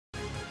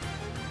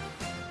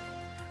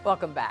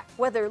Welcome back.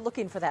 Whether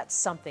looking for that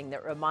something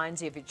that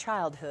reminds you of your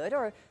childhood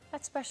or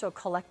that special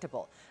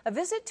collectible, a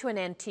visit to an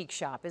antique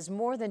shop is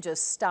more than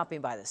just stopping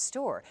by the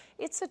store.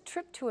 It's a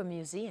trip to a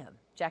museum.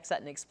 Jack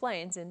Sutton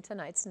explains in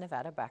tonight's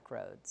Nevada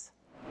Backroads.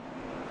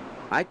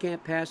 I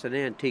can't pass an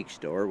antique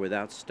store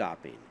without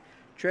stopping.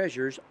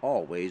 Treasures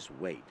always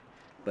wait.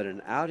 But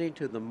an outing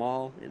to the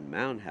mall in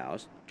Mound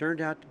House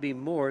turned out to be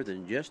more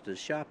than just a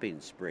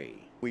shopping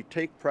spree. We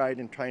take pride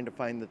in trying to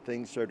find the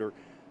things that are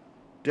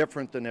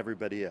different than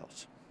everybody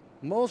else.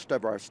 Most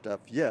of our stuff,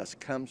 yes,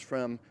 comes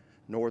from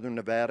northern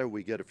Nevada.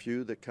 We get a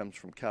few that comes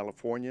from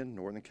California,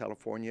 northern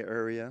California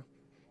area.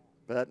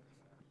 But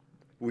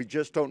we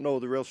just don't know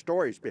the real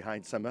stories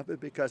behind some of it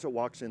because it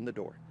walks in the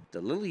door. The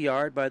little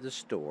yard by the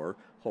store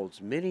holds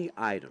many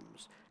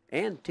items,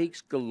 antiques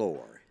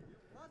galore.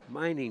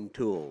 Mining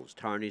tools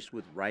tarnished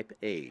with ripe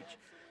age,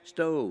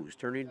 stoves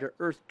turning to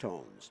earth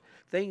tones.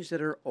 Things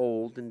that are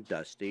old and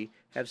dusty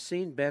have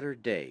seen better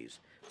days.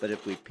 But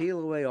if we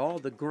peel away all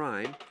the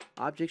grime,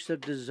 objects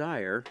of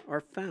desire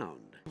are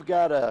found. We've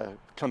got a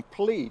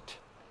complete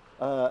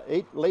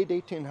late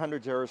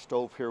 1800s era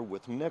stove here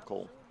with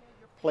nickel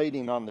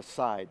plating on the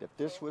side. If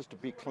this was to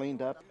be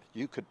cleaned up,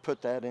 you could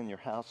put that in your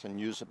house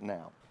and use it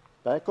now.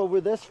 Back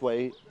over this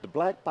way, the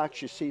black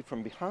box you see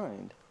from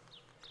behind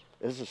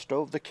is a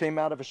stove that came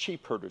out of a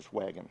sheep herder's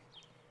wagon.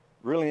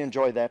 Really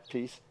enjoy that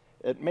piece.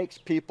 It makes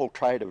people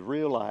try to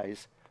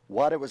realize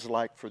what it was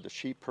like for the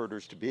sheep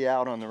herders to be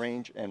out on the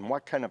range and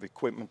what kind of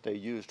equipment they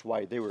used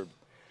while they were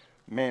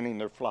manning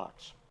their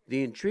flocks.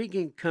 The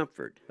intriguing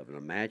comfort of an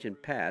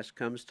imagined past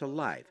comes to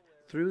life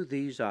through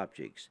these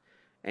objects,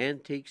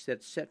 antiques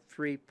that set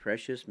free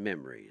precious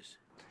memories.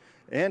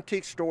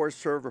 Antique stores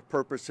serve a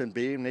purpose in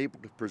being able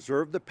to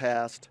preserve the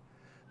past,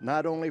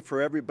 not only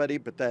for everybody,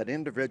 but that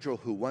individual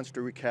who wants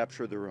to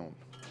recapture their own.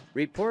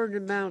 Reported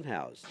in Mound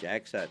House,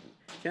 Jack Sutton,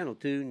 Channel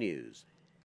 2 News.